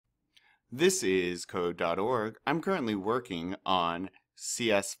This is Code.org. I'm currently working on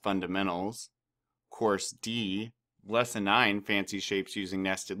CS Fundamentals, Course D, Lesson 9, Fancy Shapes Using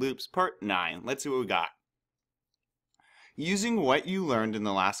Nested Loops, Part 9. Let's see what we got. Using what you learned in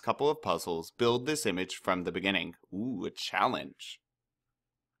the last couple of puzzles, build this image from the beginning. Ooh, a challenge.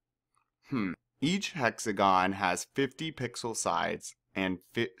 Each hexagon has 50 pixel sides and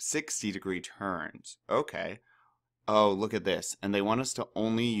 60-degree turns. Okay. Oh, look at this. And they want us to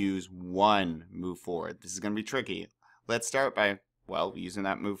only use one move forward. This is going to be tricky. Let's start by, well, using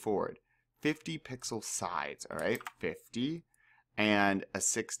that move forward. 50 pixel sides, all right? 50 and a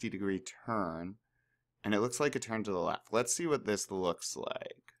 60-degree turn. And it looks like a turn to the left. Let's see what this looks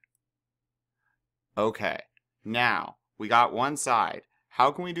like. Okay, now we got one side.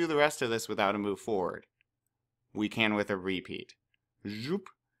 How can we do the rest of this without a move forward? We can with a repeat. Zoop.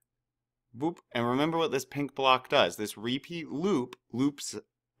 Boop. And remember what this pink block does. This repeat loops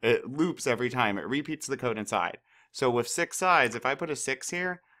every time. It repeats the code inside. So with 6 sides, if I put a 6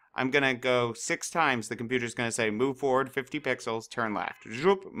 here, I'm going to go 6 times. The computer's going to say move forward 50 pixels, turn left.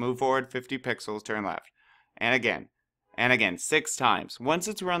 Zoop. Move forward 50 pixels, turn left. And again, 6 times. Once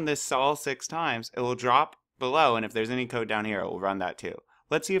it's run this all 6 times, it will drop below, and if there's any code down here, it will run that too.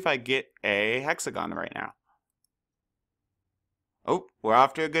 Let's see if I get a hexagon right now. Oh, we're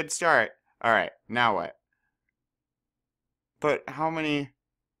off to a good start. Alright, now what? But how many?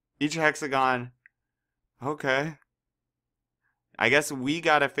 Each hexagon. Okay. I guess we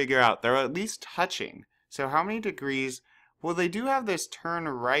gotta figure out. They're at least touching. So how many degrees? Well, they do have this turn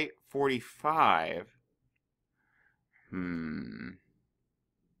right 45.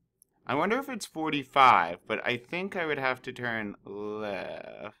 I wonder if it's 45, but I think I would have to turn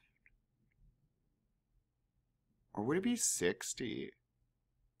left. Or would it be 60?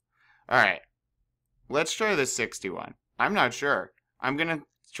 Alright, let's try the 61. I'm not sure. I'm going to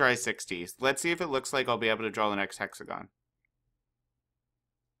try 60. Let's see if it looks like I'll be able to draw the next hexagon.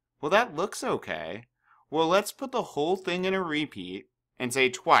 Well, that looks okay. Well, let's put the whole thing in a repeat and say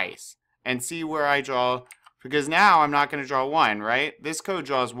twice and see where I draw. Because now I'm not going to draw one, right? This code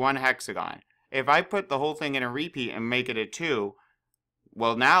draws one hexagon. If I put the whole thing in a repeat and make it a 2,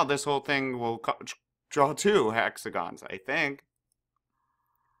 well, now this whole thing will draw 2 hexagons, I think.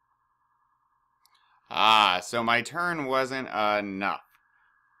 So my turn wasn't enough.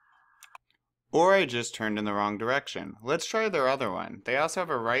 Or I just turned in the wrong direction. Let's try their other one. They also have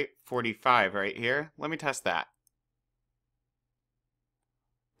a right 45 right here. Let me test that.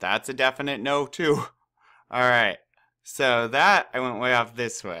 That's a definite no, too. Alright, so that I went way off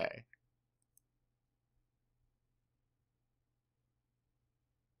this way.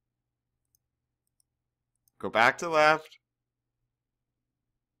 Go back to left.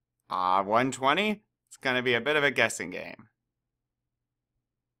 120? It's going to be a bit of a guessing game.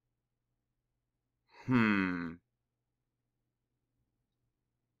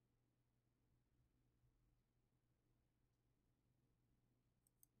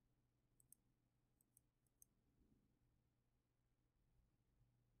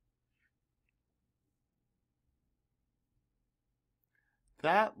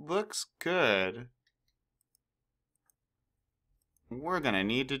 That looks good. We're going to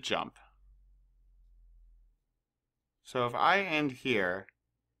need to jump. So if I end here,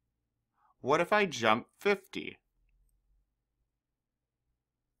 what if I jump 50?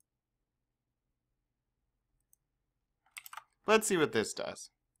 Let's see what this does.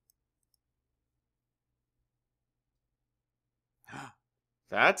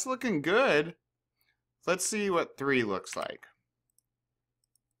 That's looking good. Let's see what 3 looks like.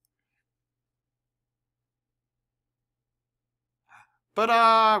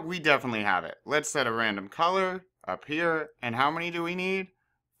 But we definitely have it. Let's set a random color up here. And how many do we need?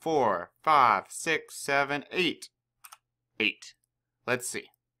 4, 5, 6, 7, 8. 8. Let's see.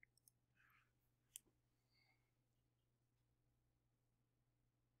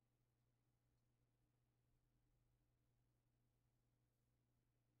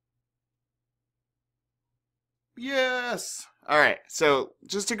 Yes! Alright, so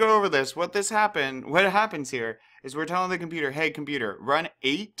just to go over this, what happens here is we're telling the computer, hey computer, run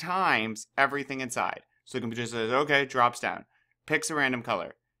 8 times everything inside. So the computer says, okay, drops down, picks a random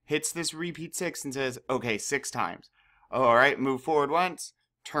color, hits this repeat 6 and says, okay, 6 times. Alright, move forward once,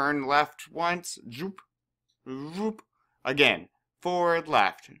 turn left once, zoop, zoop, again, forward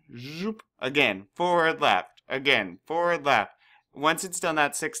left, zoop, again, forward left, again, forward left. Once it's done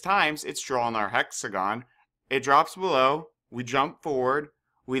that 6 times, it's drawn our hexagon. It drops below, we jump forward,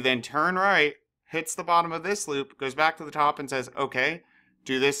 we then turn right, hits the bottom of this loop, goes back to the top and says, okay,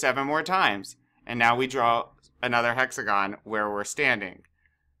 do this 7 more times. And now we draw another hexagon where we're standing.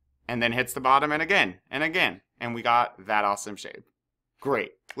 and then hits the bottom and again, and again. And we got that awesome shape.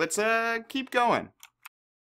 Great. Let's keep going.